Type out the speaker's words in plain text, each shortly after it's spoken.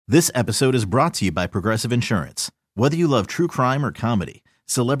This episode is brought to you by Progressive Insurance. Whether you love true crime or comedy,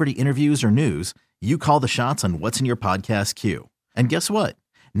 celebrity interviews or news, you call the shots on what's in your podcast queue. And guess what?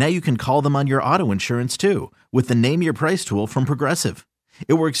 Now you can call them on your auto insurance too with the Name Your Price tool from Progressive.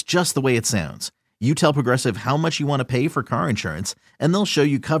 It works just the way it sounds. You tell Progressive how much you want to pay for car insurance, and they'll show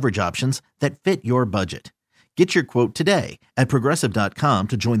you coverage options that fit your budget. Get your quote today at Progressive.com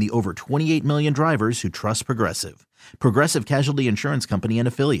to join the over 28 million drivers who trust Progressive. Progressive Casualty Insurance Company and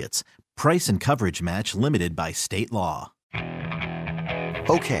Affiliates. Price and coverage match limited by state law.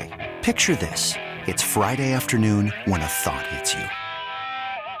 Okay, picture this. It's Friday afternoon when a thought hits you.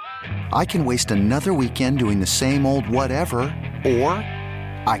 I can waste another weekend doing the same old whatever, or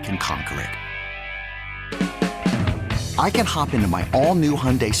I can conquer it. I can hop into my all-new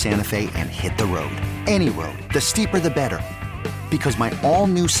Hyundai Santa Fe and hit the road. Any road. The steeper, the better. Because my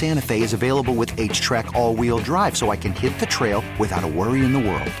all-new Santa Fe is available with H-Track all-wheel drive, so I can hit the trail without a worry in the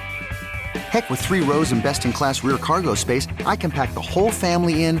world. Heck, with 3 rows and best-in-class rear cargo space, I can pack the whole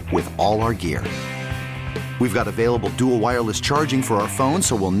family in with all our gear. We've got available dual wireless charging for our phones,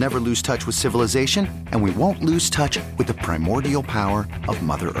 so we'll never lose touch with civilization, and we won't lose touch with the primordial power of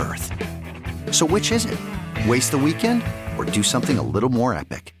Mother Earth. So which is it? Waste the weekend or do something a little more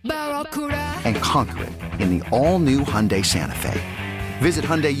epic? And conquer it in the all-new Hyundai Santa Fe. Visit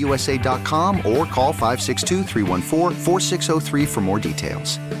HyundaiUSA.com or call 562-314-4603 for more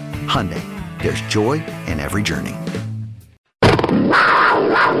details. Hyundai, there's joy in every journey.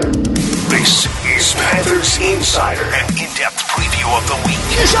 This is Panthers Insider, an in-depth preview of the week.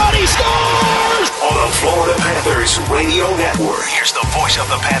 He scores! On the Florida Panthers Radio Network. Here's the voice of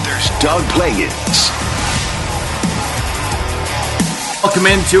the Panthers, Doug Plagens. Welcome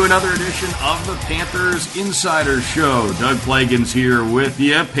into another edition of the Panthers Insider Show. Doug Plagens here with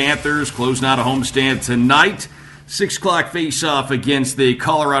you. Panthers closing out a homestand tonight. 6 o'clock face-off against the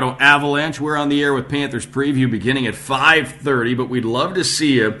Colorado Avalanche. We're on the air with Panthers Preview beginning at 5:30, but we'd love to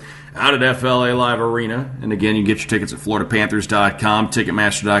see you out at FLA Live Arena. And again, you can get your tickets at FloridaPanthers.com,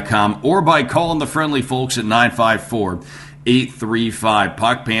 Ticketmaster.com, or by calling the friendly folks at 954-835.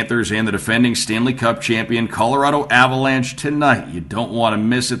 Puck Panthers and the defending Stanley Cup champion Colorado Avalanche tonight. You don't want to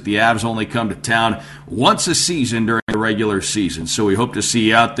miss it. The Avs only come to town once a season during the regular season, so we hope to see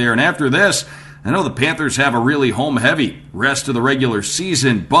you out there. And after this, I know the Panthers have a really home-heavy rest of the regular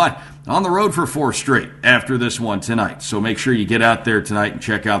season, but on the road for 4 straight after this one tonight. So make sure you get out there tonight and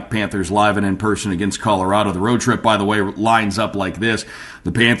check out the Panthers live and in person against Colorado. The road trip, by the way, lines up like this.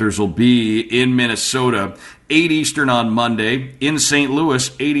 The Panthers will be in Minnesota, 8 Eastern on Monday, in St. Louis,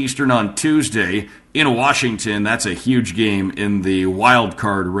 8 Eastern on Tuesday, in Washington. That's a huge game in the wild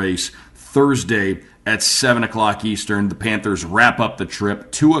card race Thursday at 7 o'clock Eastern. The Panthers wrap up the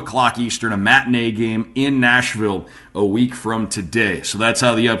trip. 2 o'clock Eastern, a matinee game in Nashville a week from today. So that's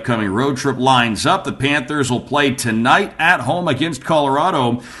how the upcoming road trip lines up. The Panthers will play tonight at home against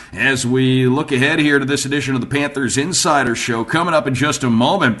Colorado. As we look ahead here to this edition of the Panthers Insider Show, coming up in just a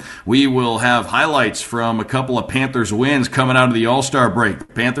moment, we will have highlights from a couple of Panthers wins coming out of the All-Star break. The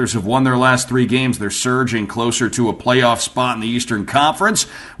Panthers have won their last 3 games. They're surging closer to a playoff spot in the Eastern Conference.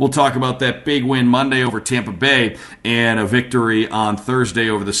 We'll talk about that big win Monday over Tampa Bay and a victory on Thursday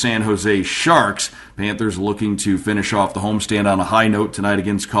over the San Jose Sharks. Panthers looking to finish off the homestand on a high note tonight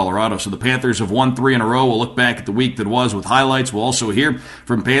against Colorado. So the Panthers have won 3 in a row. We'll look back at the week that was with highlights. We'll also hear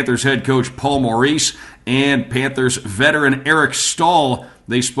from Panthers head coach Paul Maurice and Panthers veteran Eric Staal.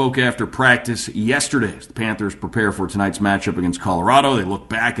 They spoke after practice yesterday as the Panthers prepare for tonight's matchup against Colorado. They look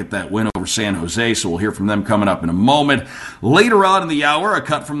back at that win over San Jose, so we'll hear from them coming up in a moment. Later on in the hour, a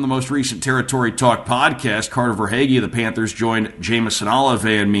cut from the most recent Territory Talk podcast. Carter Verhaeghe of the Panthers joined Jameson Olive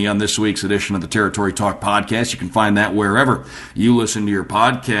and me on this week's edition of the Territory Talk podcast. You can find that wherever you listen to your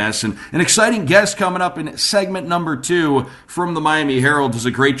podcasts. And an exciting guest coming up in segment number 2 from the Miami Herald. Does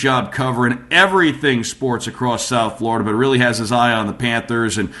a great job covering everything sports across South Florida, but really has his eye on the Panthers.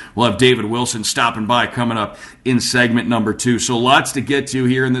 And we'll have David Wilson stopping by coming up in segment number 2. So lots to get to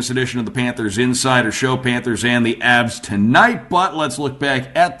here in this edition of the Panthers Insider Show. Panthers and the Avs tonight, but let's look back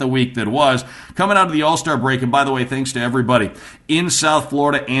at the week that was. Coming out of the All-Star break, and by the way, thanks to everybody in South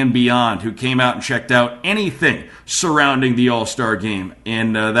Florida and beyond who came out and checked out anything surrounding the All-Star game.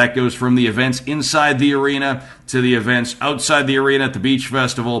 And that goes from the events inside the arena to the events outside the arena at the Beach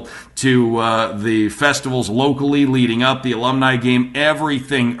Festival to the festivals locally leading up, the alumni game,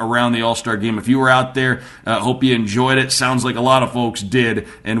 everything around the All-Star game. If you were out there, hope you enjoyed it. Sounds like a lot of folks did,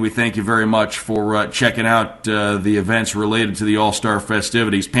 and we thank you very much for checking out the events related to the All-Star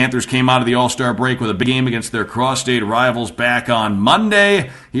festivities. Panthers came out of the All-Star break with a big game against their cross-state rivals back on Monday.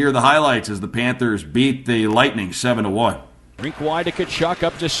 Here are the highlights as the Panthers beat the Lightning 7-1. Rink wide to Tkachuk,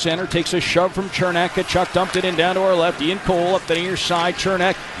 up to center, takes a shove from Cernak. Tkachuk dumped it in down to our left. Ian Cole up the near side.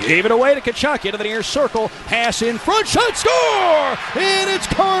 Cernak gave it away to Tkachuk into the near circle. Pass in front, shot, score! And it's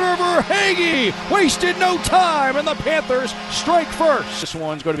Carter Verhaeghe. Wasted no time, and the Panthers strike first. This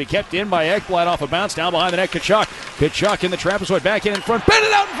one's going to be kept in by Ekblad off a bounce down behind the net. Tkachuk in the trapezoid, back in front.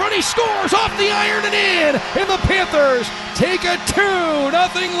 Bennett out in front, he scores off the iron and in. And the Panthers take a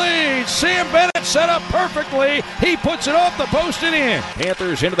 2-0 lead. Sam Bennett set up perfectly. He puts it off the post and in.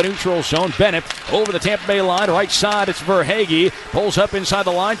 Panthers into the neutral zone. Bennett over the Tampa Bay line. Right side, it's Verhaeghe. Pulls up inside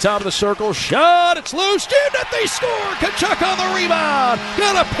the line, top of the circle. Shot, it's loose. Jammed it, they score. Tkachuk on the rebound.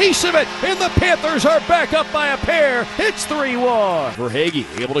 Got a piece of it, and the Panthers are back up by a pair. It's 3-1.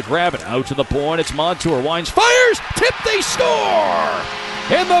 Verhaeghe able to grab it. Out to the point, it's Montour. Winds, fires, tip, they score!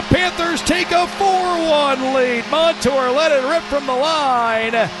 And the Panthers take a 4-1 lead. Montour let it rip from the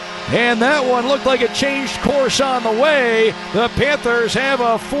line. And that one looked like it changed course on the way. The Panthers have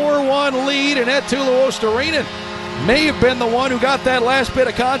a 4-1 lead, and Eetu Luostarinen may have been the one who got that last bit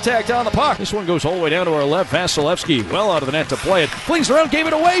of contact on the puck. This one goes all the way down to our left. Vasilevsky well out of the net to play it. Flings around, gave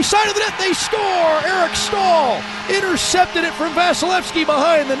it away. Side of the net, they score! Eric Staal intercepted it from Vasilevsky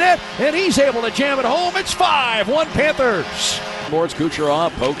behind the net, and he's able to jam it home. It's 5-1 Panthers. Boards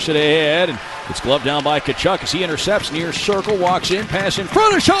Kucherov, pokes it ahead, and it's gloved down by Tkachuk as he intercepts near circle, walks in, pass in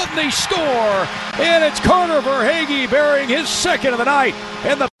front of shot, and they score! And it's Carter Verhaeghe burying his second of the night,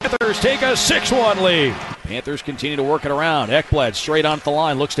 and the Panthers take a 6-1 lead. Panthers continue to work it around. Ekblad straight onto the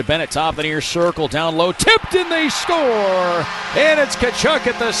line, looks to Bennett, top of the near circle, down low, tipped, and they score! And it's Tkachuk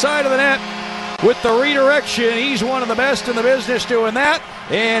at the side of the net with the redirection. He's one of the best in the business doing that,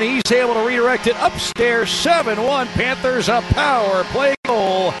 and he's able to redirect it upstairs. 7-1 Panthers, a power play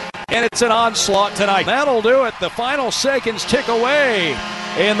goal, and it's an onslaught tonight. That'll do it. The final seconds tick away,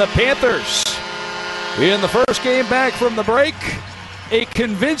 and the Panthers, in the first game back from the break, a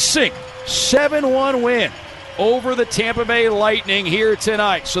convincing 7-1 win over the Tampa Bay Lightning here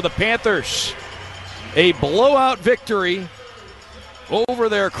tonight. So the Panthers, a blowout victory over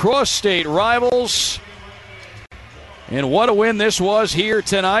their cross-state rivals. And what a win this was here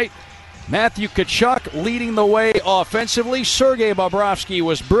tonight. Matthew Tkachuk leading the way offensively. Sergei Bobrovsky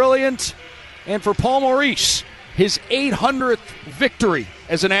was brilliant. And for Paul Maurice, his 800th victory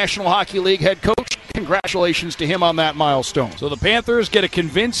as a National Hockey League head coach. Congratulations to him on that milestone. So the Panthers get a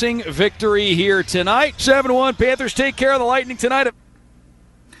convincing victory here tonight. 7-1, Panthers take care of the Lightning tonight.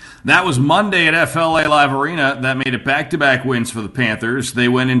 That was Monday at FLA Live Arena. That made it back-to-back wins for the Panthers. They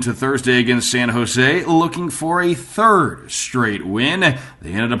went into Thursday against San Jose looking for a third straight win.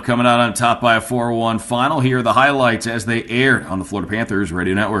 They ended up coming out on top by a 4-1 final. Here are the highlights as they aired on the Florida Panthers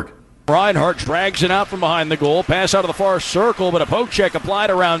Radio Network. Reinhart drags it out from behind the goal. Pass out of the far circle, but a poke check applied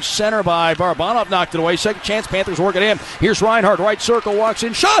around center by Barabanov. Knocked it away. Second chance, Panthers work it in. Here's Reinhart, right circle, walks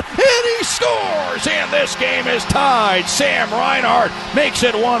in, shot, and he scores! And this game is tied. Sam Reinhart makes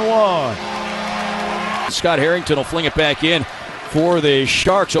it 1-1. Scott Harrington will fling it back in for the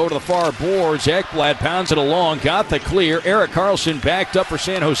Sharks over to the far boards. Ekblad pounds it along, got the clear. Erik Karlsson backed up for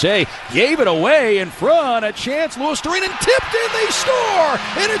San Jose, gave it away in front. A chance, Luostarinen tipped in, they score!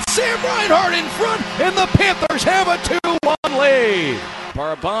 And it's Sam Reinhart in front, and the Panthers have a 2-1 lead.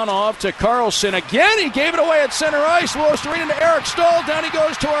 Barabanov to Karlsson again. He gave it away at center ice. Luostarinen to Eric Staal. Down he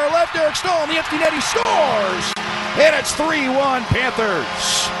goes to our left. Eric Staal on the empty net. He scores! And it's 3-1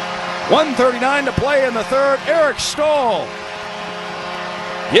 Panthers. 1:39 to play in the third. Eric Staal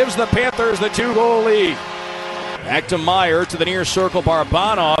gives the Panthers the 2-goal lead. Back to Meyer to the near circle.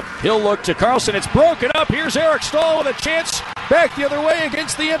 Barabanov. He'll look to Karlsson. It's broken up. Here's Eric Staal with a chance. Back the other way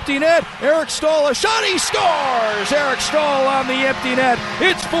against the empty net. Eric Staal, a shot. He scores! Eric Staal on the empty net.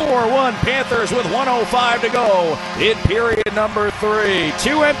 It's 4-1 Panthers with 1:05 to go in period number 3.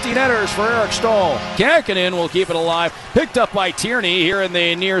 2 empty netters for Eric Staal. Kankinen will keep it alive. Picked up by Tierney here in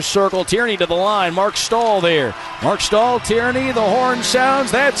the near circle. Tierney to the line. Mark Staal there. Mark Staal, Tierney, the horn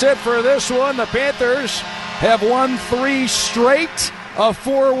sounds. That's it for this one. The Panthers have won 3 straight. A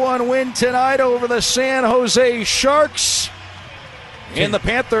 4-1 win tonight over the San Jose Sharks. And the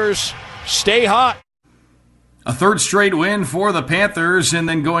Panthers stay hot. A third straight win for the Panthers, and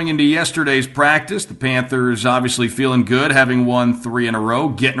then going into yesterday's practice, the Panthers obviously feeling good, having won 3 in a row,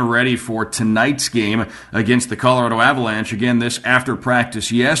 getting ready for tonight's game against the Colorado Avalanche. Again, this after practice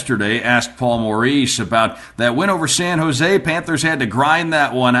yesterday, asked Paul Maurice about that win over San Jose. Panthers had to grind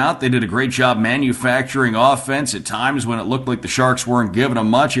that one out. They did a great job manufacturing offense at times when it looked like the Sharks weren't giving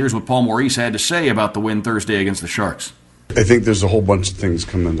them much. Here's what Paul Maurice had to say about the win Thursday against the Sharks. I think there's a whole bunch of things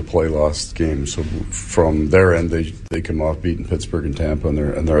come into play last game. So from their end, they come off beating Pittsburgh and Tampa,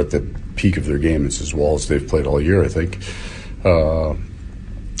 and they're at the peak of their game. It's as well as they've played all year, I think.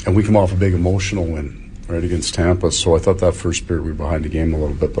 And we come off a big emotional win right against Tampa. So I thought that first period we were behind the game a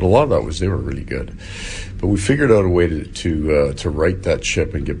little bit, but a lot of that was they were really good. But we figured out a way to right that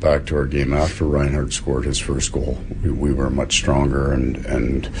ship and get back to our game after Reinhart scored his first goal. We were much stronger,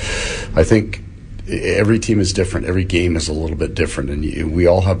 and I think every team is different. Every game is a little bit different, and we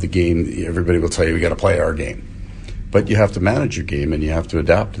all have the game. Everybody will tell you we got to play our game, but you have to manage your game and you have to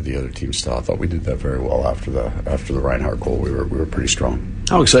adapt to the other team's style. I thought we did that very well after the Reinhart goal. We were pretty strong.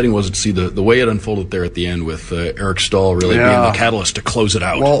 How exciting was it to see the way it unfolded there at the end with Eric Staal really being the catalyst to close it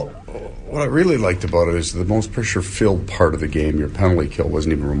out? Well, what I really liked about it is the most pressure-filled part of the game, your penalty kill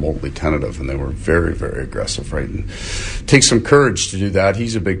wasn't even remotely tentative, and they were very, very aggressive, right? And it takes some courage to do that.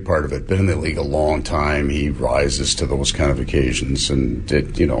 He's a big part of it. Been in the league a long time. He rises to those kind of occasions, and I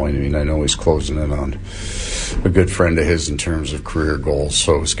know he's closing in on a good friend of his in terms of career goals,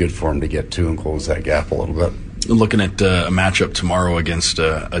 so it was good for him to get to and close that gap a little bit. Looking at a matchup tomorrow against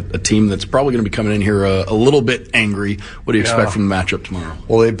a team that's probably going to be coming in here a little bit angry. What do you expect from the matchup tomorrow?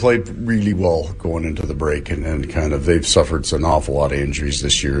 Well, they played really well going into the break, and kind of they've suffered an awful lot of injuries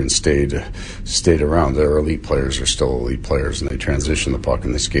this year and stayed around. Their elite players are still elite players, and they transition the puck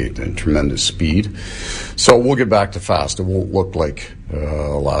and they skate at tremendous speed. So we'll get back to fast. It won't look like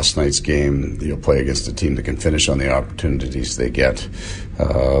last night's game. You'll play against a team that can finish on the opportunities they get.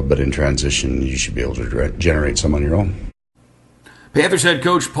 But in transition, you should be able to generate some on your own. Panthers head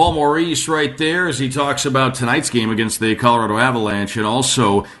coach Paul Maurice right there as he talks about tonight's game against the Colorado Avalanche, and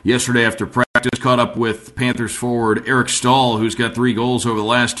also yesterday after practice caught up with Panthers forward Eric Staal, who's got 3 goals over the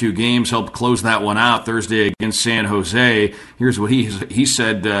last 2 games, helped close that one out Thursday against San Jose. Here's what he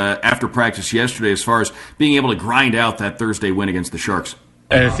said after practice yesterday as far as being able to grind out that Thursday win against the Sharks.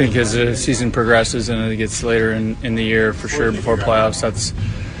 I think as the season progresses and it gets later in the year, for sure, before playoffs, that's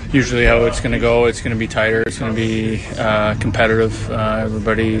usually how it's going to go. It's going to be tighter. It's going to be competitive.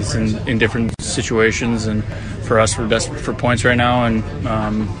 Everybody's in different situations, and for us, we're desperate for points right now. And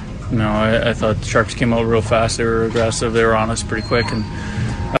I thought the Sharks came out real fast. They were aggressive. They were on us pretty quick, and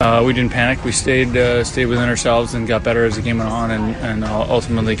we didn't panic. We stayed within ourselves and got better as the game went on, and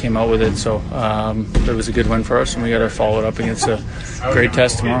ultimately came out with it. So it was a good win for us, and we got to follow it up against a great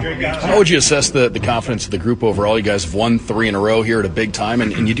test tomorrow. How would you assess the confidence of the group overall? You guys have won 3 in a row here at a big time,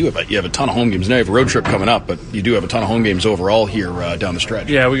 and you have a ton of home games. Now you have a road trip coming up, but you do have a ton of home games overall here down the stretch.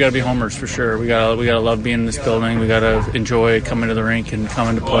 Yeah, we got to be homers for sure. We got to love being in this building. We got to enjoy coming to the rink and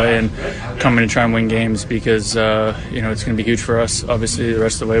coming to play and coming to try and win games because it's going to be huge for us. Obviously, the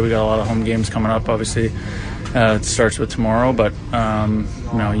rest of the way we got a lot of home games coming up. Obviously, it starts with tomorrow, but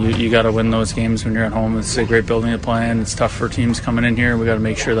you got to win those games when you're at home. It's a great building to play in. It's tough for teams coming in here. We got to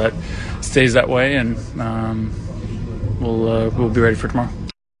make sure that stays that way, and we'll be ready for tomorrow.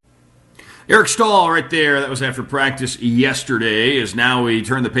 Eric Staal right there, that was after practice yesterday, as now we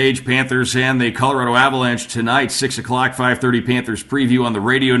turn the page. Panthers and the Colorado Avalanche tonight, 6 o'clock, 5:30 Panthers preview on the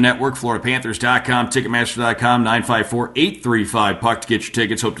radio network, FloridaPanthers.com, Ticketmaster.com, 954-835-PUCK to get your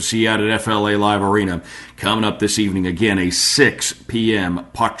tickets. Hope to see you out at FLA Live Arena. Coming up this evening, again, a 6 p.m.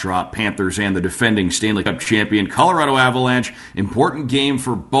 puck drop. Panthers and the defending Stanley Cup champion Colorado Avalanche. Important game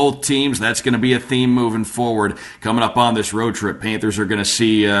for both teams. That's going to be a theme moving forward. Coming up on this road trip, Panthers are going to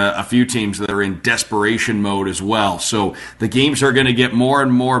see a few teams that are in desperation mode as well. So the games are going to get more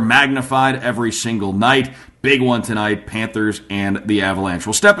and more magnified every single night. Big one tonight, Panthers and the Avalanche.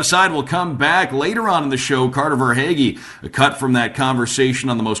 We'll step aside. We'll come back later on in the show. Carter Verhaeghe, a cut from that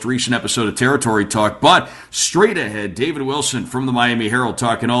conversation on the most recent episode of Territory Talk. But straight ahead, David Wilson from the Miami Herald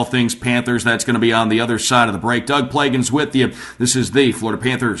talking all things Panthers. That's going to be on the other side of the break. Doug Plagens with you. This is the Florida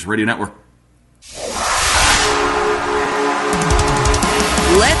Panthers Radio Network.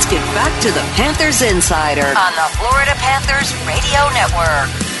 Let's get back to the Panthers Insider on the Florida Panthers Radio Network.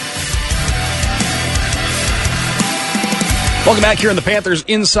 Welcome back here on the Panthers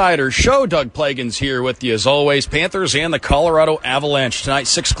Insider Show. Doug Plagens here with you as always. Panthers and the Colorado Avalanche tonight,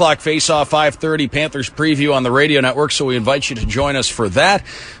 6 o'clock face-off, 5:30 Panthers preview on the radio network, so we invite you to join us for that.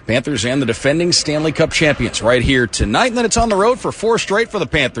 Panthers and the defending Stanley Cup champions right here tonight, and then it's on the road for 4 straight for the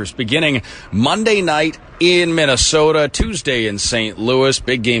Panthers, beginning Monday night in Minnesota, Tuesday in St. Louis,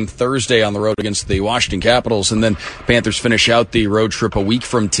 big game Thursday on the road against the Washington Capitals, and then Panthers finish out the road trip a week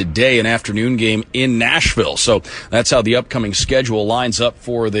from today, an afternoon game in Nashville. So that's how the upcoming schedule lines up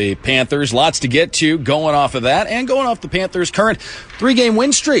for the Panthers. Lots to get to going off of that and going off the Panthers' current 3-game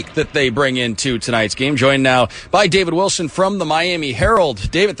win streak that they bring into tonight's game. Joined now by David Wilson from the Miami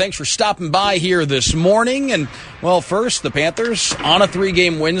Herald. David, thanks for stopping by here this morning. And, well, first, the Panthers on a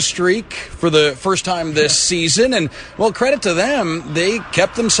 3-game win streak for the first time this season. And, well, credit to them, they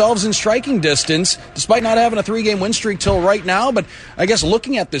kept themselves in striking distance despite not having a 3-game win streak till right now. But I guess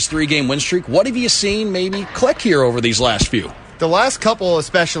looking at this 3-game win streak, what have you seen maybe click here over these last few? The last couple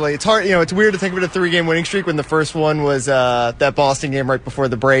especially, it's hard, it's weird to think of it a 3-game winning streak when the first one was that Boston game right before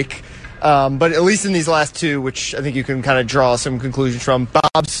the break. But at least in these last two, which I think you can kind of draw some conclusions from,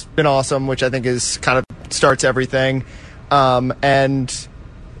 Bob's been awesome, which I think is kind of starts everything. And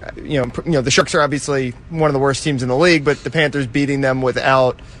the Sharks are obviously one of the worst teams in the league, but the Panthers beating them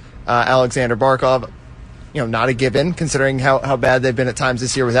without Alexander Barkov, not a given considering how bad they've been at times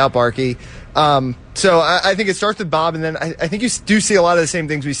this year without Barkey. So I think it starts with Bob, and then I think you do see a lot of the same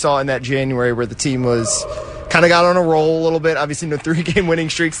things we saw in that January where the team was kind of got on a roll a little bit. Obviously no 3-game winning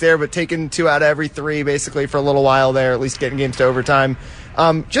streaks there, but taking 2 out of every 3 basically for a little while there, at least getting games to overtime.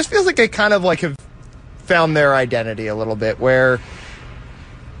 Just feels like they kind of have found their identity a little bit where,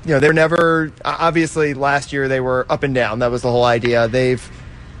 they're never, obviously last year they were up and down. That was the whole idea. They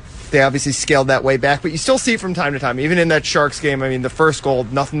obviously scaled that way back, but you still see it from time to time. Even in that Sharks game, I mean, the first goal,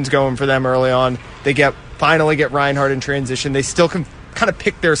 nothing's going for them early on. They finally get Reinhart in transition. They still can kind of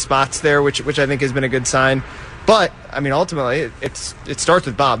pick their spots there, which I think has been a good sign. But, I mean, ultimately, it starts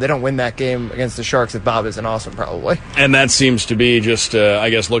with Bob. They don't win that game against the Sharks if Bob isn't awesome, probably. And that seems to be just, I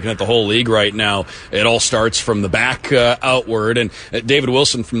guess, looking at the whole league right now, it all starts from the back outward. And David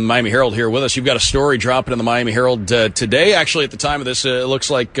Wilson from the Miami Herald here with us. You've got a story dropping in the Miami Herald today. Actually, at the time of this, it looks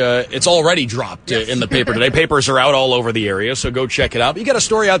like it's already dropped in the paper today. Papers are out all over the area, so go check it out. But you got a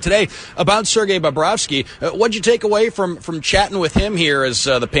story out today about Sergei Bobrovsky. What'd you take away from chatting with him here as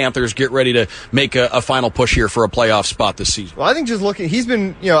the Panthers get ready to make a final push here for a playoff spot this season? Well, I think just looking, he's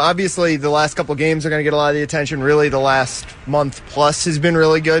been, obviously the last couple games are going to get a lot of the attention. Really, the last month plus has been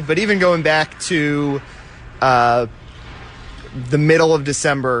really good. But even going back to the middle of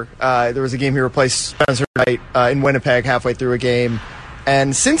December, there was a game he replaced Spencer Knight in Winnipeg halfway through a game.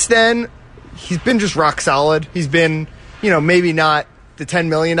 And since then, he's been just rock solid. He's been, maybe not the $10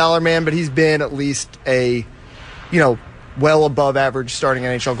 million man, but he's been at least a, well above average starting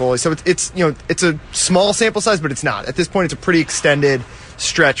NHL goalie. So it's a small sample size, but it's not. At this point, it's a pretty extended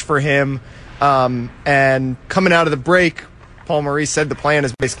stretch for him. And coming out of the break, Paul Maurice said the plan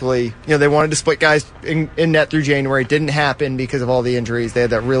is basically, they wanted to split guys in net through January. It didn't happen because of all the injuries. They had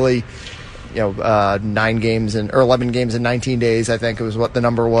that really, 9 games or 11 games in 19 days, I think it was what the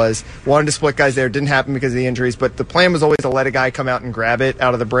number was. Wanted to split guys there. Didn't happen because of the injuries, but the plan was always to let a guy come out and grab it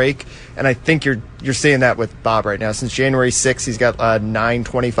out of the break. And I think you're seeing that with Bob right now. Since January 6th, he's got a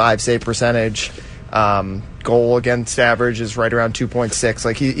 .925 save percentage. Goal against average is right around 2.6.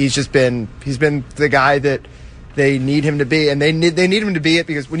 Like he's been the guy that they need him to be, and they need him to be it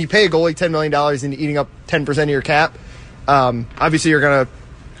because when you pay a goalie $10 million and eating up 10% of your cap, obviously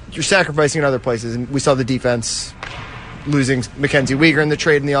you're sacrificing in other places. And we saw the defense losing Mackenzie Weegar in the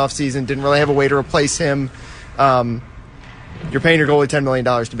trade in the offseason. Didn't really have a way to replace him. You're paying your goalie $10 million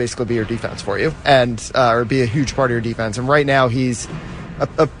to basically be your defense for you and or be a huge part of your defense. And right now he's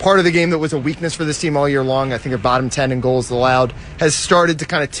a part of the game that was a weakness for this team all year long. I think a bottom 10 in goals allowed has started to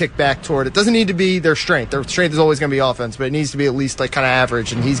kind of tick back toward it. Doesn't need to be their strength. Their strength is always going to be offense, but it needs to be at least kind of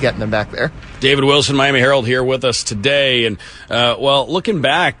average, and he's getting them back there. David Wilson, Miami Herald, here with us today. And, looking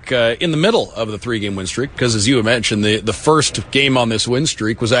back in the middle of the 3-game win streak, because as you mentioned, the first game on this win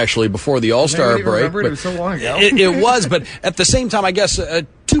streak was actually before the All-Star break. Remember, it was so long ago. It was, but at the same time, I guess a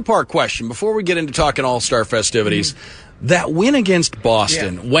two-part question before we get into talking All-Star festivities. That win against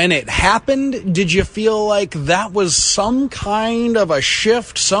Boston, when it happened, did you feel like that was some kind of a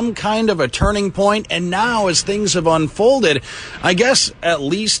shift, some kind of a turning point? And now as things have unfolded, I guess at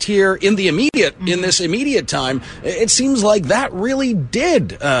least here in this immediate time, it seems like that really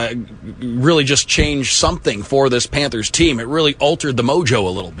did really just change something for this Panthers team. It really altered the mojo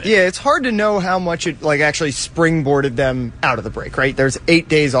a little bit. Yeah, it's hard to know how much it actually springboarded them out of the break, right? There's 8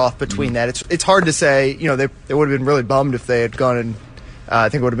 days off between that. It's hard to say, they would have been really bummed if they had gone and I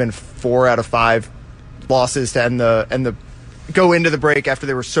think it would have been 4 out of 5 losses to end the go into the break after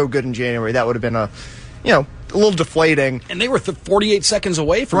they were so good in January. That would have been a little deflating. And they were 48 seconds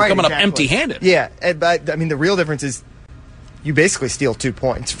away from coming up empty-handed. Yeah, but I mean the real difference is you basically steal 2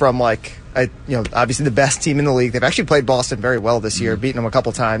 points from obviously the best team in the league. They've actually played Boston very well this year, beating them a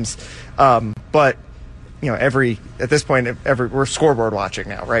couple times, but at this point, we're scoreboard watching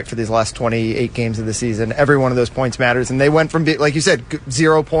now, right? For these last 28 games of the season, every one of those points matters. And they went from, like you said,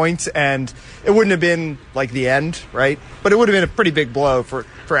 0 points, and it wouldn't have been like the end, right? But it would have been a pretty big blow for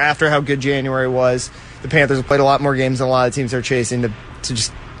after how good January was. The Panthers have played a lot more games than a lot of teams they're chasing to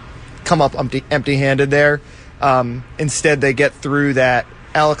just come up empty-handed there. Instead, they get through that.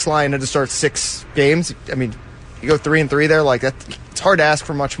 Alex Lyon had to start 6 games. I mean, you go 3-3 there, like that. It's hard to ask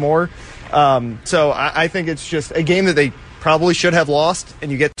for much more. So I think it's just a game that they probably should have lost,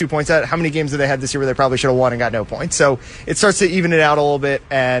 and you get 2 points out. How many games did they have this year where they probably should have won and got no points? So it starts to even it out a little bit,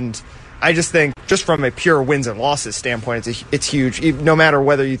 and I just think just from a pure wins and losses standpoint, it's huge. No matter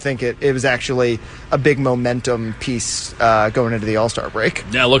whether you think it was actually a big momentum piece going into the All-Star break.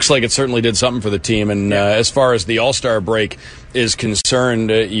 Yeah, it looks like it certainly did something for the team. And as far as the All-Star break is concerned,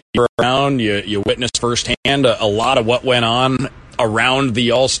 you're around, you witnessed firsthand a lot of what went on around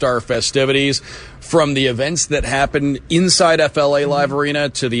the All-Star festivities, from the events that happened inside FLA Live Arena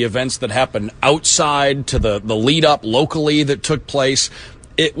to the events that happened outside to the lead-up locally that took place.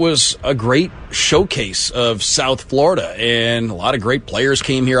 It was a great showcase of South Florida, and a lot of great players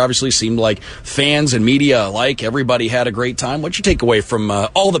came here. Obviously, seemed like fans and media alike. Everybody had a great time. What'd you take away from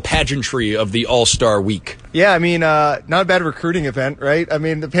all the pageantry of the All-Star Week? Yeah, I mean, not a bad recruiting event, right? I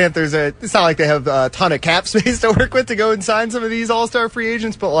mean, the Panthers, it's not like they have a ton of cap space to work with to go and sign some of these All-Star free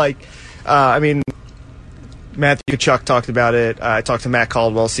agents, but I mean, Matthew Tkachuk talked about it. I talked to Matt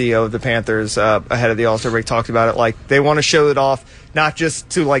Caldwell, CEO of the Panthers, ahead of the All-Star break, talked about it. Like, they want to show it off not just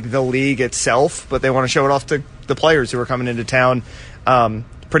to, like, the league itself, but they want to show it off to the players who are coming into town.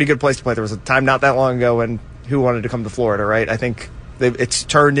 Pretty good place to play. There was a time not that long ago when who wanted to come to Florida, right? I think it's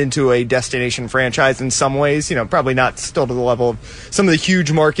turned into a destination franchise in some ways. Probably not still to the level of some of the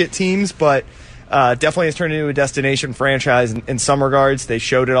huge market teams, but definitely has turned into a destination franchise in some regards. They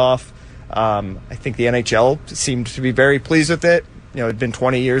showed it off. I think the NHL seemed to be very pleased with it. It'd been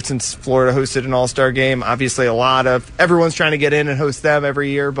 20 years since Florida hosted an All-Star game. Obviously, everyone's trying to get in and host them every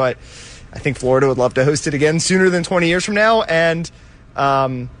year, but I think Florida would love to host it again sooner than 20 years from now. And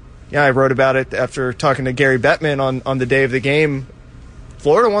I wrote about it after talking to Gary Bettman on the day of the game.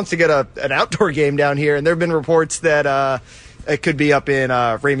 Florida wants to get an outdoor game down here, and there have been reports that it could be up in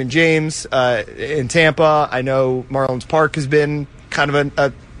Raymond James in Tampa. I know Marlins Park has been kind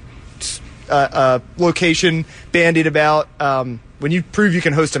of a location bandied about. When you prove you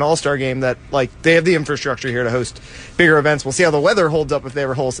can host an All-Star game, that they have the infrastructure here to host bigger events. We'll see how the weather holds up if they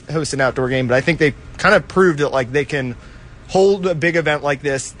ever host an outdoor game, but I think they kind of proved that they can hold a big event like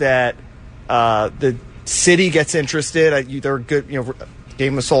this, that the city gets interested. They're good.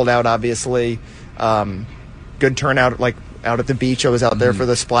 Game was sold out, obviously. Good turnout, out at the beach. I was out there for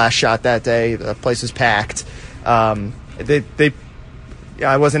the splash shot that day. The place was packed.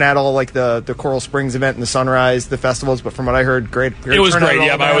 I wasn't at all the Coral Springs event and the Sunrise, the festivals, but from what I heard, great. It was great.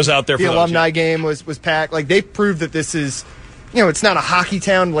 Yeah, I was out there for the alumni game was packed. They proved that this is, it's not a hockey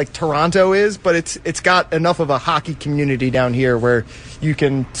town like Toronto is, but it's got enough of a hockey community down here where you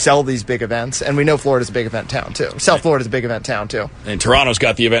can sell these big events. And we know Florida's a big event town too. South Florida's a big event town too. And Toronto's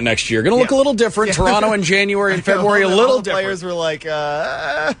got the event next year. Going to look a little different. Yeah. Toronto in January and February, a little different. Players were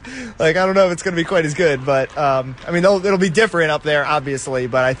I don't know if it's going to be quite as good, but it'll be different up there, obviously.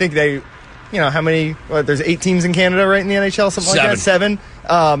 But I think they, how many? There's 8 teams in Canada, right, in the NHL, something like that. 7.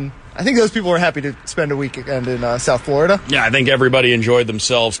 I think those people are happy to spend a weekend in South Florida. Yeah, I think everybody enjoyed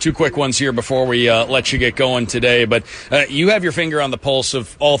themselves. 2 quick ones here before we let you get going today. But you have your finger on the pulse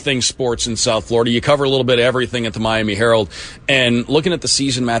of all things sports in South Florida. You cover a little bit of everything at the Miami Herald. And looking at the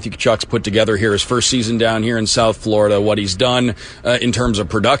season Matthew Tkachuk's put together here, his first season down here in South Florida, what he's done in terms of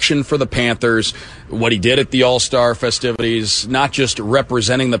production for the Panthers, what he did at the All-Star festivities, not just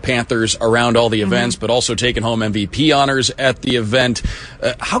representing the Panthers around all the events, but also taking home MVP honors at the event.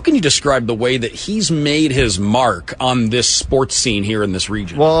 How can you describe the way that he's made his mark on this sports scene here in this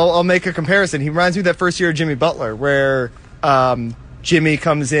region? Well, I'll make a comparison. He reminds me of that first year of Jimmy Butler, where Jimmy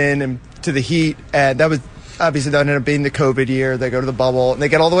comes in to the Heat, and that was obviously that ended up being the COVID year. They go to the bubble, and they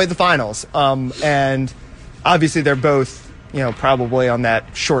get all the way to the finals. And obviously they're both, probably on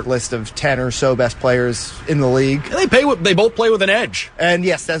that short list of 10 or so best players in the league. And they both play with an edge. And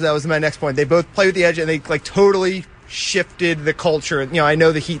yes, that was my next point. They both play with the edge, and they totally shifted the culture. I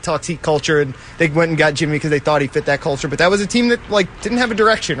know the Heat talks Heat culture, and they went and got Jimmy because they thought he fit that culture. But that was a team that didn't have a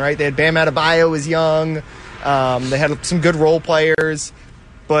direction, right? They had Bam Adebayo was young. They had some good role players,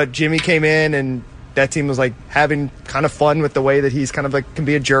 but Jimmy came in, and that team was having kind of fun with the way that he's kind of can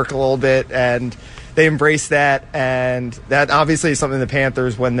be a jerk a little bit, and they embraced that. And that obviously is something the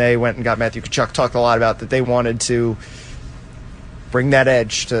Panthers, when they went and got Matthew Tkachuk, talked a lot about, that they wanted to bring that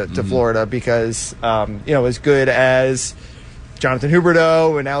edge to Florida because, as good as Jonathan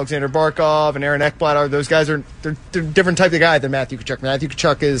Huberdeau and Alexander Barkov and Aaron Ekblad are, those guys they're different type of guy than Matthew Tkachuk. Matthew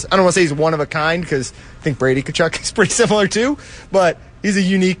Tkachuk is, I don't want to say he's one of a kind because I think Brady Tkachuk is pretty similar too, but he's a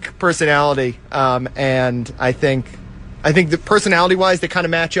unique personality. And I think that personality-wise, they kind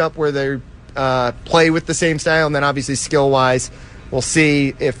of match up where they play with the same style, and then obviously skill-wise, we'll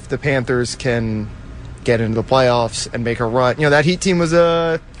see if the Panthers can get into the playoffs and make a run. That Heat team was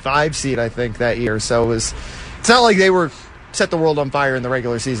a 5 seed, I think, that year, so it's not like they were set the world on fire in the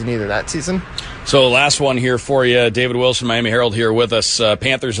regular season either that season. So last one here for you. David Wilson, Miami Herald here with us.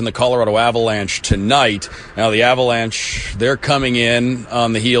 Panthers and the Colorado Avalanche tonight. Now the Avalanche, they're coming in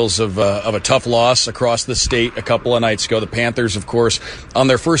on the heels of a tough loss across the state a couple of nights ago. The Panthers, of course, on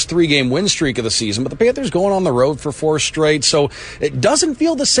their first 3-game win streak of the season, but the Panthers going on the road for 4 straight. So it doesn't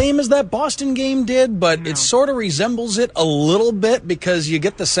feel the same as that Boston game did, but it sort of resembles it a little bit because you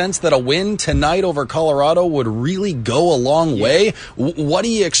get the sense that a win tonight over Colorado would really go a long way. What do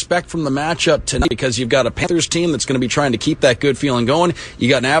you expect from the matchup tonight? Because you've got a Panthers team that's going to be trying to keep that good feeling going. You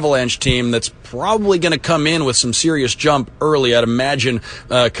got an Avalanche team that's probably going to come in with some serious jump early. I'd imagine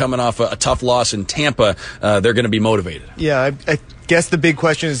coming off a tough loss in Tampa, they're going to be motivated. Yeah, I guess the big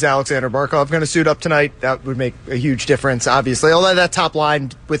question is Alexander Barkov going to suit up tonight? That would make a huge difference, obviously. Although that top line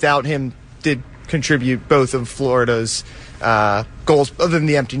without him did contribute both of Florida's goals, other than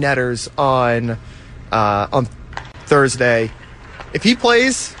the empty netters on Thursday. If he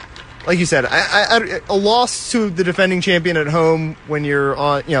plays, like you said, a loss to the defending champion at home when you're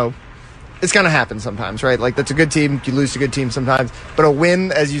on, it's going to happen sometimes, right? Like, that's a good team. You lose to good teams sometimes. But a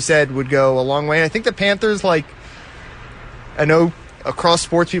win, as you said, would go a long way. And I think the Panthers, I know across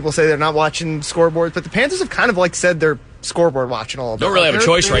sports people say they're not watching scoreboards, but the Panthers have kind of, said they're scoreboard watching all of it. Don't really have a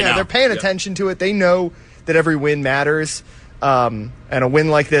choice right now. They're paying attention to it. They know that every win matters. And a win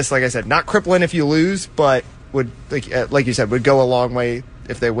like this, like I said, not crippling if you lose, but would, like you said, would go a long way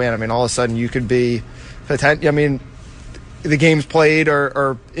if they win. I mean, all of a sudden you could be, the games played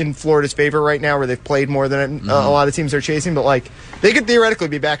are in Florida's favor right now, where they've played more than a lot of teams are chasing, but they could theoretically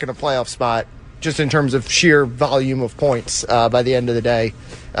be back in a playoff spot just in terms of sheer volume of points by the end of the day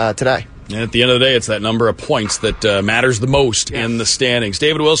today. And at the end of the day, it's that number of points that matters the most in the standings.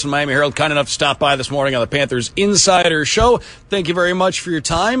 David Wilson, Miami Herald, kind enough to stop by this morning on the Panthers Insider Show. Thank you very much for your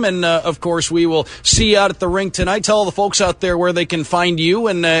time. And, of course, we will see you out at the rink tonight. Tell all the folks out there where they can find you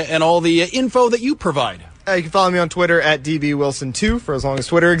and all the info that you provide. You can follow me on Twitter at DBWilson2 for as long as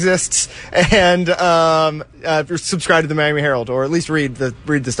Twitter exists, and subscribe to the Miami Herald, or at least read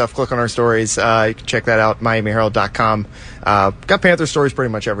the stuff. Click on our stories. You can check that out, MiamiHerald.com. Got Panther stories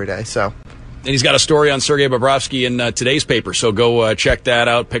pretty much every day. So. And he's got a story on Sergei Bobrovsky in today's paper, so go check that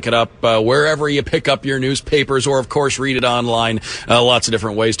out, pick it up wherever you pick up your newspapers, or, of course, read it online. Lots of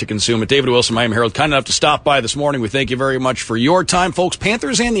different ways to consume it. David Wilson, Miami Herald, kind enough to stop by this morning. We thank you very much for your time, folks.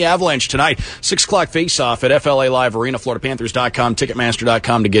 Panthers and the Avalanche tonight, 6 o'clock face-off at FLA Live Arena, FloridaPanthers.com,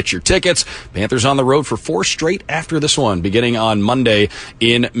 Ticketmaster.com to get your tickets. Panthers on the road for 4 straight after this one, beginning on Monday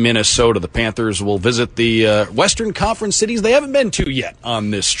in Minnesota. The Panthers will visit the Western Conference cities they haven't been to yet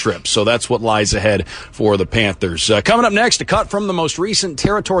on this trip, so that's what lies ahead for the Panthers. Coming up next, a cut from the most recent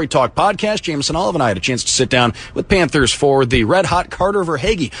Territory Talk podcast. Jameson Olive and I had a chance to sit down with Panthers for the Red Hot Carter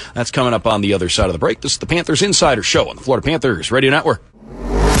Verhaeghe. That's coming up on the other side of the break. This is the Panthers Insider Show on the Florida Panthers Radio Network.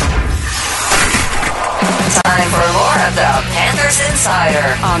 Time for more of the Panthers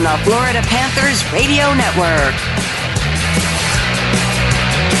Insider on the Florida Panthers Radio Network.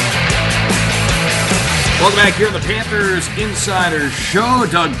 Welcome back here on the Panthers Insider Show.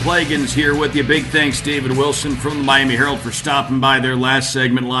 Doug Plagens here with you. Big thanks, David Wilson from the Miami Herald, for stopping by their last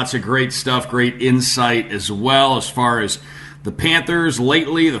segment. Lots of great stuff, great insight as well as far as the Panthers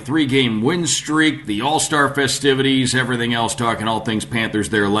lately, the 3-game win streak, the All-Star festivities, everything else, talking all things Panthers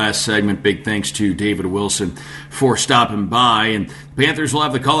their last segment. Big thanks to David Wilson for stopping by. And the Panthers will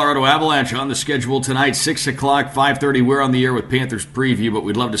have the Colorado Avalanche on the schedule tonight, 6 o'clock, 5:30. We're on the air with Panthers Preview, but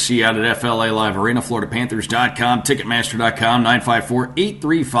we'd love to see you out at FLA Live Arena, FloridaPanthers.com, Ticketmaster.com,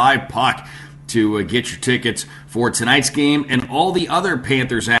 954-835-PUCK to get your tickets for tonight's game and all the other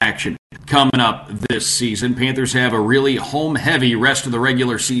Panthers action coming up this season. Panthers have a really home-heavy rest of the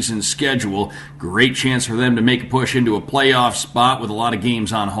regular season schedule. Great chance for them to make a push into a playoff spot with a lot of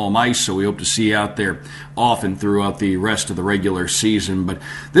games on home ice, so we hope to see you out there often throughout the rest of the regular season. But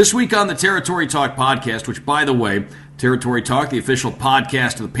this week on the Territory Talk podcast, which, by the way, Territory Talk, the official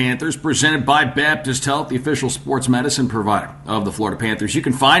podcast of the Panthers, presented by Baptist Health, the official sports medicine provider of the Florida Panthers. You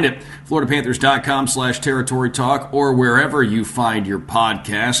can find it, floridapanthers.com/Territory Talk, or wherever you find your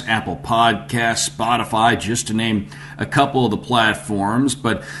podcasts, Apple Podcasts, Spotify, just to name a couple of the platforms.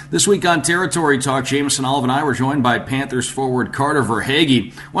 But this week on Territory Talk, Jameson Olive and I were joined by Panthers forward Carter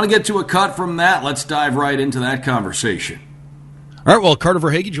Verhaeghe. Want to get to a cut from that? Let's dive right into that conversation. All right, well, Carter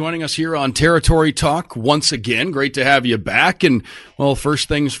Verhaeghe joining us here on Territory Talk once again. Great to have you back. And, well, first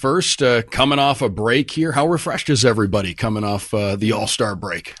things first, coming off a break here, how refreshed is everybody coming off the All-Star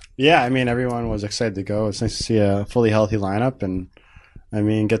break? Yeah, I mean, everyone was excited to go. It's nice to see a fully healthy lineup and, I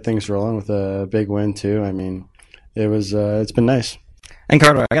mean, get things rolling with a big win, too. I mean, it's been nice. And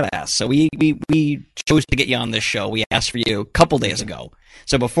Carter, I got to ask. So we chose to get you on this show. We asked for you a couple days ago.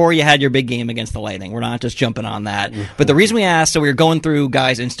 So before you had your big game against the Lightning, we're not just jumping on that. But the reason we asked, so we were going through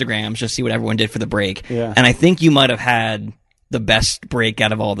guys' Instagrams just to see what everyone did for the break. Yeah. And I think you might have had the best break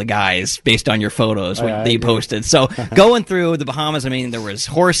out of all the guys based on your photos that you posted. So going through the Bahamas, I mean, there was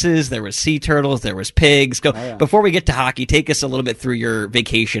horses, there was sea turtles, there was pigs. Before we get to hockey, take us a little bit through your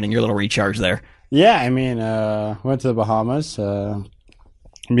vacation and your little recharge there. Yeah, I mean, went to the Bahamas.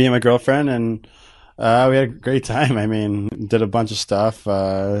 Me and my girlfriend, and we had a great time. I mean, did a bunch of stuff.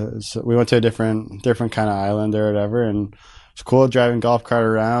 So we went to a different kind of island or whatever, and it's cool driving golf cart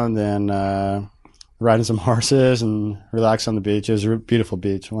around and riding some horses and relax on the beach. It was a beautiful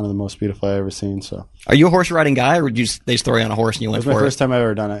beach, one of the most beautiful I've ever seen. So, are you a horse riding guy, or they just throw you on a horse and you went for it? It was my first time I've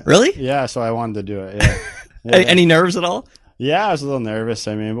ever done it. Really? Yeah, so I wanted to do it. Yeah. Any nerves at all? Yeah, I was a little nervous.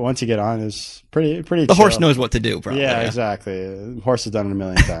 I mean, but once you get on, it's pretty The chill. horse knows what to do, probably. Yeah, exactly. The horse has done it a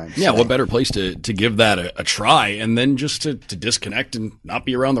million times. Yeah, what better place to give that a try and then just to disconnect and not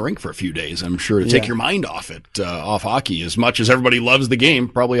be around the rink for a few days. I'm sure to take your mind off it, off hockey. As much as everybody loves the game,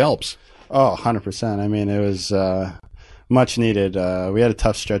 probably helps. Oh, 100%. I mean, it was much needed. We had a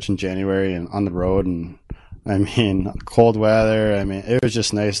tough stretch in January and on the road, and I mean, cold weather. I mean, it was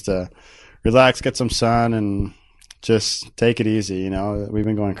just nice to relax, get some sun, and just take it easy, you know. We've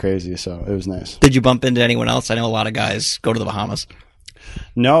been going crazy, so it was nice. Did you bump into anyone else? I know a lot of guys go to the Bahamas.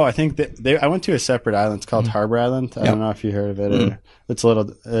 No, I think I went to a separate island. It's called Harbor Island. I don't know if you heard of it.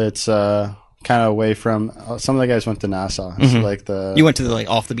 It's kind of away from some of the guys went to Nassau. So like you went to the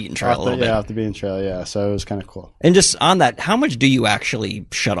off the beaten trail a little bit. Yeah, off the beaten trail. Yeah, so it was kind of cool. And just on that, how much do you actually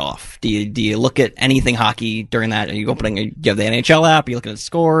shut off? Do you look at anything hockey during that? Are you opening? Do you have the NHL app? Are you looking at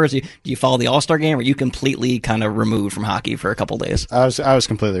scores? Do you follow the All-Star game? Or are you completely kind of removed from hockey for a couple days? I was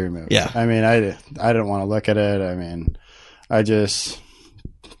completely removed. Yeah. I mean, I didn't want to look at it. I mean, I just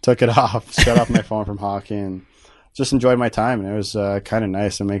took it off, shut off my phone from hockey, and just enjoyed my time. And it was kind of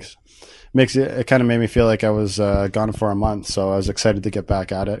nice. It kind of made me feel like I was gone for a month, so I was excited to get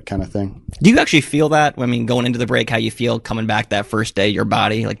back at it, kind of thing. Do you actually feel that? I mean, going into the break, how you feel coming back that first day, your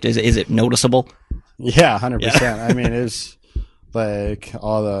body, like, is it noticeable? Yeah, 100%. Yeah. I mean, it's like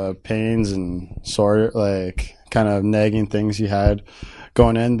all the pains and sore, like kind of nagging things you had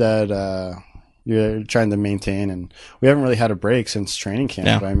going in that you're trying to maintain, and we haven't really had a break since training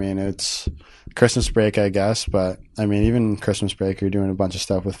camp. Yeah. I mean, it's Christmas break, I guess, but I mean, even Christmas break, you're doing a bunch of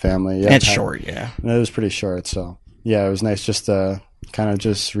stuff with family. Yeah, it's short, yeah. It was pretty short, so yeah, it was nice just to kind of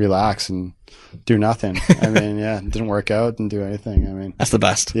just relax and do nothing. I mean, yeah, didn't work out, didn't do anything. I mean, that's the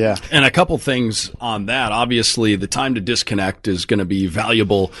best. Yeah. And a couple things on that. Obviously, the time to disconnect is going to be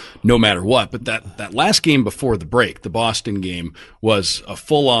valuable no matter what. But that last game before the break, the Boston game, was a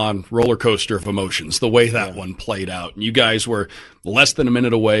full-on roller coaster of emotions, the way that one played out. And you guys were less than a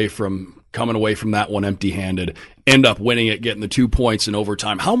minute away from coming away from that one empty-handed, end up winning it, getting the 2 points in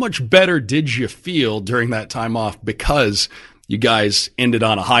overtime. How much better did you feel during that time off because you guys ended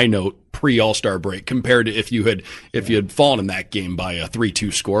on a high note pre-All-Star break compared to if you had fallen in that game by a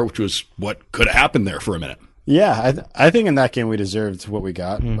 3-2 score, which was what could have happened there for a minute? Yeah, I think in that game we deserved what we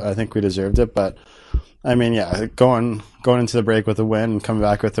got. I think we deserved it, but I mean, yeah, going into the break with a win and coming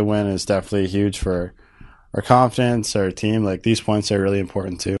back with a win is definitely huge for our confidence, our team. Like, these points are really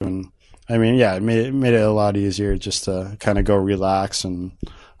important too, and I mean, yeah, it made it a lot easier just to kind of go relax and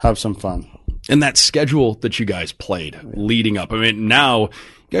have some fun. And that schedule that you guys played leading up, I mean, now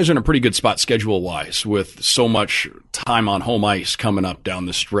you guys are in a pretty good spot schedule-wise with so much time on home ice coming up down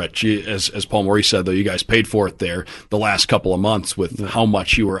the stretch. As Paul Maurice said, though, you guys paid for it there the last couple of months with how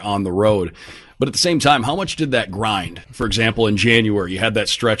much you were on the road. But at the same time, how much did that grind? For example, in January, you had that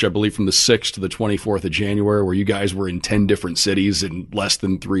stretch, I believe, from the 6th to the 24th of January where you guys were in 10 different cities in less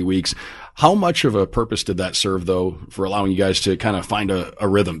than 3 weeks. How much of a purpose did that serve, though, for allowing you guys to kind of find a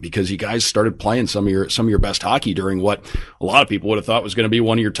rhythm? Because you guys started playing some of your best hockey during what a lot of people would have thought was going to be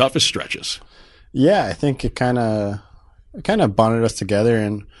one of your toughest stretches. Yeah, I think it kind of kind of bonded us together.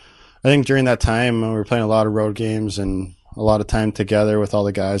 And I think during that time, we were playing a lot of road games and a lot of time together with all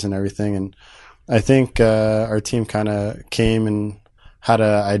the guys and everything. And I think our team kind of came and had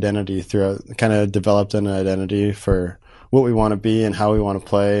an identity throughout, kind of developed an identity for what we want to be and how we want to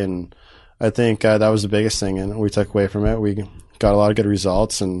play. And I think that was the biggest thing, and we took away from it. We got a lot of good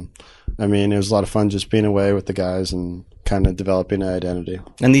results, and I mean, it was a lot of fun just being away with the guys and kind of developing an identity.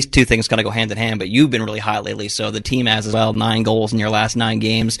 And these two things kind of go hand in hand, but you've been really hot lately, so the team has as well, 9 goals in your last 9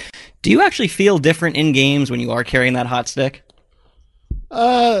 games. Do you actually feel different in games when you are carrying that hot stick?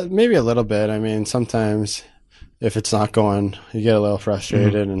 Maybe a little bit. I mean, sometimes if it's not going, you get a little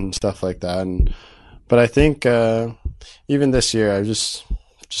frustrated and stuff like that. But I think even this year, I've just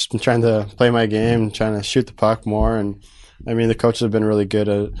been trying to play my game, trying to shoot the puck more. And I mean, the coaches have been really good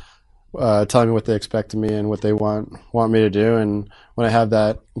at telling me what they expect of me and what they want me to do. And when I have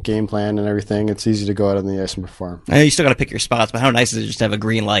that game plan and everything, it's easy to go out on the ice and perform. I know you still got to pick your spots, but how nice is it just to have a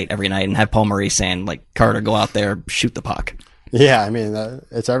green light every night and have Paul Maurice saying, like, Carter, go out there, shoot the puck? Yeah, I mean,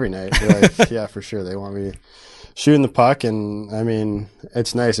 it's every night. Like, yeah, for sure. They want me shooting the puck, and I mean,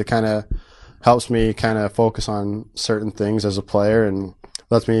 it's nice. It kind of helps me kind of focus on certain things as a player, and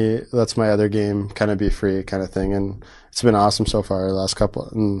lets my other game kind of be free, kind of thing. And it's been awesome so far the last couple.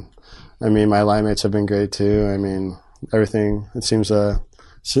 And I mean, my line mates have been great too. I mean, everything, it seems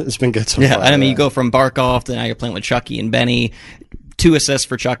it's been good so far. I mean, you go from Barkov to now you're playing with Chucky and Benny. 2 assists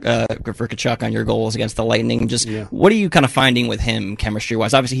for Tkachuk on your goals against the Lightning. Just what are you kind of finding with him chemistry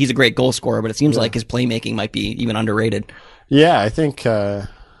wise? Obviously, he's a great goal scorer, but it seems like his playmaking might be even underrated. Yeah, I think definitely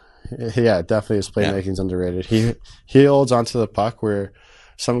his playmaking's underrated. He holds onto the puck where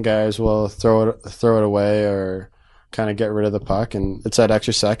some guys will throw it away or kind of get rid of the puck, and it's that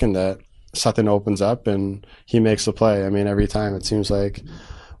extra second that something opens up and he makes the play. I mean, every time it seems like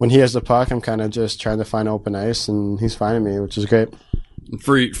when he has the puck, I'm kind of just trying to find open ice, and he's finding me, which is great.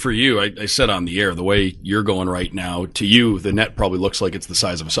 For you, I said on the air, the way you're going right now, to you, the net probably looks like it's the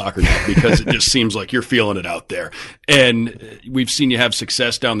size of a soccer net because it just seems like you're feeling it out there. And we've seen you have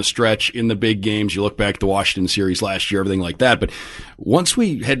success down the stretch in the big games. You look back at the Washington series last year, everything like that. But once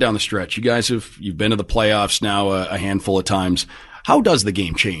we head down the stretch, you've been to the playoffs now a handful of times. How does the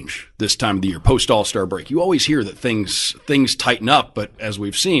game change this time of the year, post All-Star break? You always hear that things tighten up, but as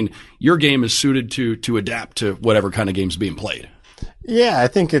we've seen, your game is suited to adapt to whatever kind of game's being played. Yeah, I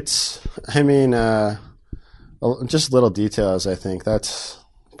think just little details. I think that's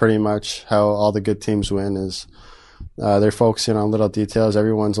pretty much how all the good teams win is they're focusing on little details.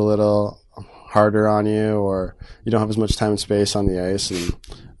 Everyone's a little harder on you, or you don't have as much time and space on the ice. And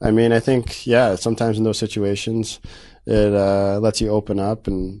I mean, I think, sometimes in those situations, it lets you open up.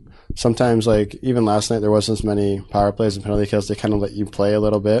 And sometimes, like even last night, there wasn't as many power plays and penalty kills. They kind of let you play a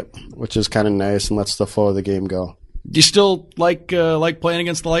little bit, which is kind of nice and lets the flow of the game go. Do you still like playing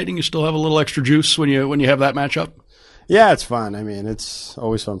against the Lightning? You still have a little extra juice when you have that matchup? Yeah, it's fun. I mean, it's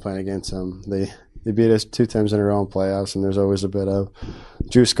always fun playing against them. They beat us 2 times in a row in playoffs, and there's always a bit of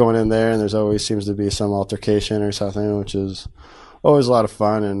juice going in there, and there's always seems to be some altercation or something, which is always a lot of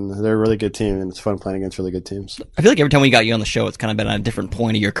fun, and they're a really good team, and it's fun playing against really good teams. I feel like every time we got you on the show, it's kind of been at a different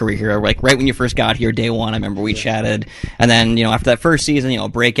point of your career here. Like right when you first got here, day one, I remember we chatted, and then after that first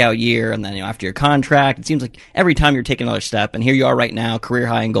season, breakout year, and then after your contract, it seems like every time you're taking another step, and here you are right now, career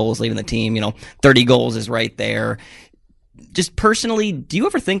high in goals, leading the team. 30 goals is right there. Just personally, do you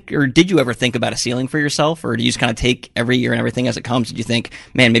ever think, or did you ever think about a ceiling for yourself, or do you just kind of take every year and everything as it comes? Did you think,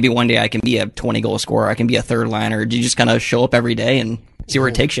 man, maybe one day I can be a 20-goal scorer, I can be a third liner? Or do you just kind of show up every day and see where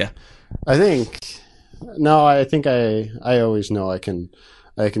it takes you? I think I always know I can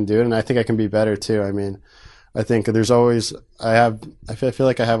do it, and I think I can be better too. I mean, I think there's always I feel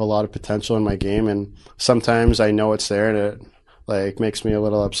like I have a lot of potential in my game, and sometimes I know it's there, and it makes me a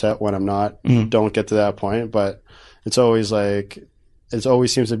little upset when I'm not don't get to that point, but it's always it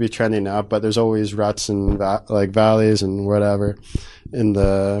always seems to be trending up, but there's always ruts and valleys and whatever in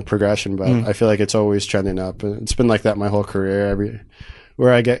the progression. But I feel like it's always trending up. It's been like that my whole career.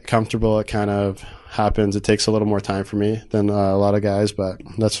 Where I get comfortable, it kind of happens. It takes a little more time for me than a lot of guys, but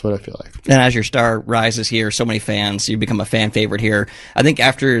that's what I feel like. And as your star rises here, so many fans, you become a fan favorite here. I think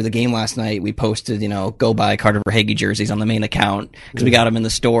after the game last night, we posted, go buy Carter Verhaeghe jerseys on the main account because we got them in the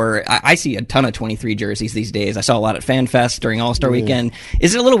store. I see a ton of 23 jerseys these days. I saw a lot at FanFest during All-Star Weekend.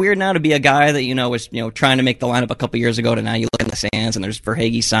 Is it a little weird now to be a guy that, was, trying to make the lineup a couple years ago to now you look in the stands and there's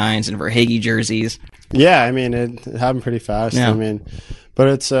Verhaeghe signs and Verhaeghe jerseys? Yeah, I mean, it happened pretty fast. Yeah. I mean, but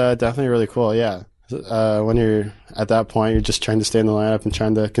it's definitely really cool, yeah. When you're at that point, you're just trying to stay in the lineup and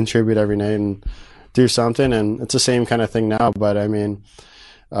trying to contribute every night and do something. And it's the same kind of thing now, but I mean,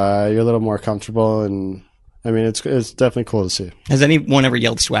 you're a little more comfortable and I mean, it's definitely cool to see. Has anyone ever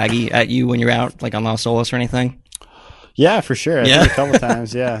yelled swaggy at you when you're out, like on Los Olas or anything? Yeah, for sure. I think a couple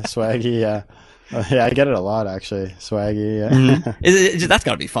times. Yeah, swaggy. Yeah, I get it a lot actually. Swaggy. Yeah. Mm-hmm. That's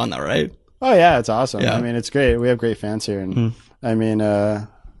got to be fun though, right? Oh yeah, it's awesome. Yeah. I mean, it's great. We have great fans here, and I mean,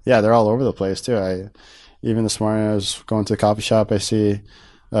 they're all over the place too. Even this morning I was going to the coffee shop. I see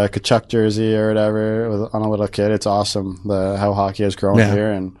a Tkachuk jersey or whatever on a little kid. It's awesome how hockey has grown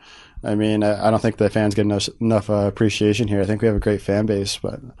here, and I mean, I don't think the fans get enough appreciation here. I think we have a great fan base,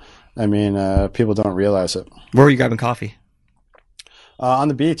 but I mean, people don't realize it. Where were you grabbing coffee? On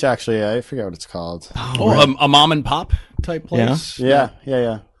the beach, actually. I forget what it's called. A mom and pop type place? Yeah.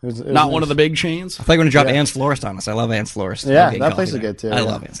 It was Not one of the big chains? I thought you were going to drop Ann's Florist on us. I love Ann's Florist. Yeah, that place is good too. I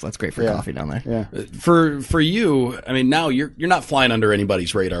love Ann's. That's great for coffee down there. Yeah. For you, I mean, now you're not flying under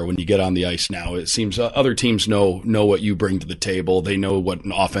anybody's radar when you get on the ice now. It seems other teams know what you bring to the table. They know what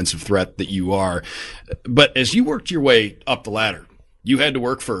an offensive threat that you are. But as you worked your way up the ladder, you had to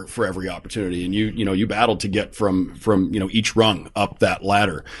work for every opportunity, and you battled to get from each rung up that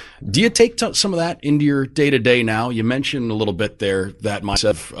ladder. Do you take some of that into your day to day now? You mentioned a little bit there that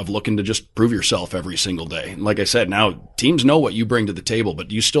mindset of looking to just prove yourself every single day. And like I said, now teams know what you bring to the table, but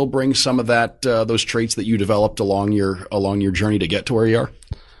do you still bring some of that those traits that you developed along your journey to get to where you are?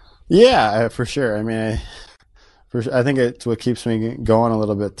 Yeah, for sure. I mean, I think it's what keeps me going a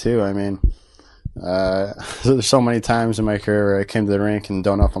little bit too. I mean. There's so many times in my career where I came to the rink and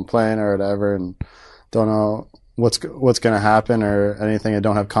don't know if I'm playing or whatever, and don't know what's going to happen or anything. I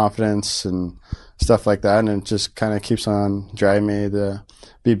don't have confidence and stuff like that, and it just kind of keeps on driving me to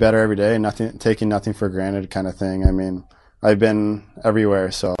be better every day and taking nothing for granted kind of thing. I mean, I've been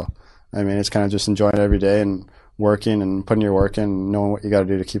everywhere, so I mean, it's kind of just enjoying it every day and working and putting your work in and knowing what you got to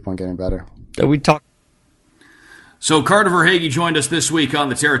do to keep on getting better. We talked. So Carter Verhaeghe joined us this week on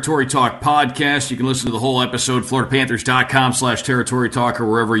the Territory Talk podcast. You can listen to the whole episode, FloridaPanthers.com/Territory Talk, or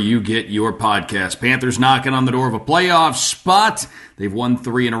wherever you get your podcast. Panthers knocking on the door of a playoff spot. They've won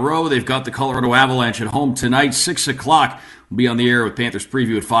 3 in a row. They've got the Colorado Avalanche at home tonight, 6 o'clock. We'll be on the air with Panthers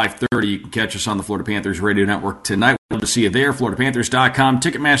Preview at 5:30. You can catch us on the Florida Panthers Radio Network tonight. We'll love to see you there, FloridaPanthers.com,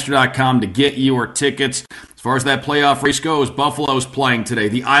 Ticketmaster.com to get your tickets. As far as that playoff race goes, Buffalo's playing today.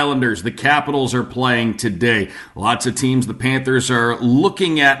 The Islanders, the Capitals are playing today. Lots of teams the Panthers are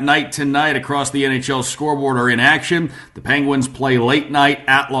looking at night to night across the NHL scoreboard are in action. The Penguins play late night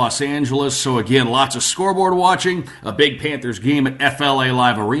at Los Angeles. So again, lots of scoreboard watching. A big Panthers game at FLA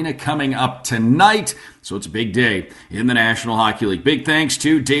Live Arena coming up tonight. So it's a big day in the National Hockey League. Big thanks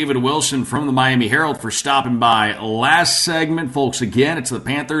to David Wilson from the Miami Herald for stopping by last segment. Folks, again, it's the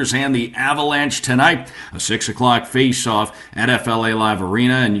Panthers and the Avalanche tonight. A 6 o'clock face-off at FLA Live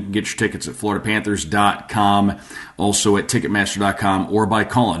Arena, and you can get your tickets at FloridaPanthers.com, also at Ticketmaster.com, or by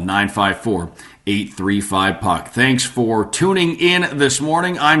calling 954-835-PUCK. Thanks for tuning in this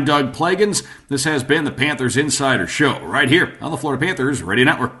morning. I'm Doug Plagens. This has been the Panthers Insider Show right here on the Florida Panthers Radio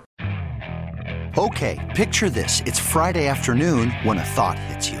Network. Okay, picture this. It's Friday afternoon when a thought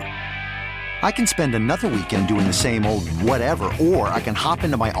hits you. I can spend another weekend doing the same old whatever, or I can hop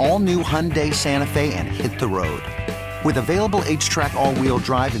into my all-new Hyundai Santa Fe and hit the road. With available H-Track all-wheel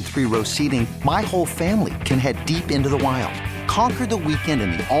drive and 3-row seating, my whole family can head deep into the wild. Conquer the weekend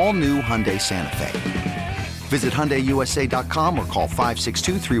in the all-new Hyundai Santa Fe. Visit HyundaiUSA.com or call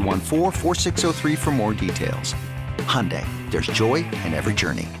 562-314-4603 for more details. Hyundai, there's joy in every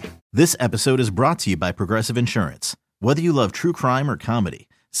journey. This episode is brought to you by Progressive Insurance. Whether you love true crime or comedy,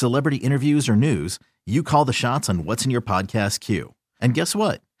 celebrity interviews or news, you call the shots on what's in your podcast queue. And guess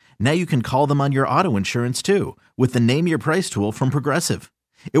what? Now you can call them on your auto insurance too with the Name Your Price tool from Progressive.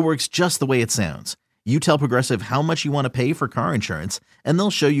 It works just the way it sounds. You tell Progressive how much you want to pay for car insurance, and they'll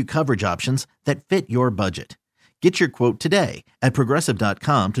show you coverage options that fit your budget. Get your quote today at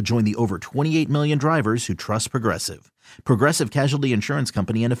Progressive.com to join the over 28 million drivers who trust Progressive. Progressive Casualty Insurance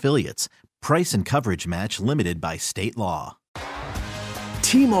Company and Affiliates. Price and coverage match limited by state law.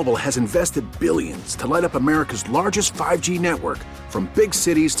 T-Mobile has invested billions to light up America's largest 5G network, from big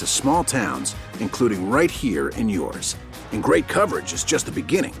cities to small towns, including right here in yours. And great coverage is just the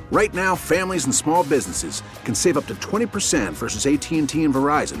beginning. Right now, families and small businesses can save up to 20% versus AT&T and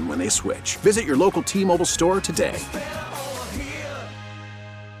Verizon when they switch. Visit your local T-Mobile store today.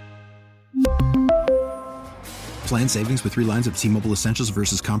 Plan savings with 3 lines of T-Mobile Essentials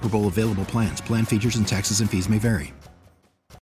versus comparable available plans. Plan features and taxes and fees may vary.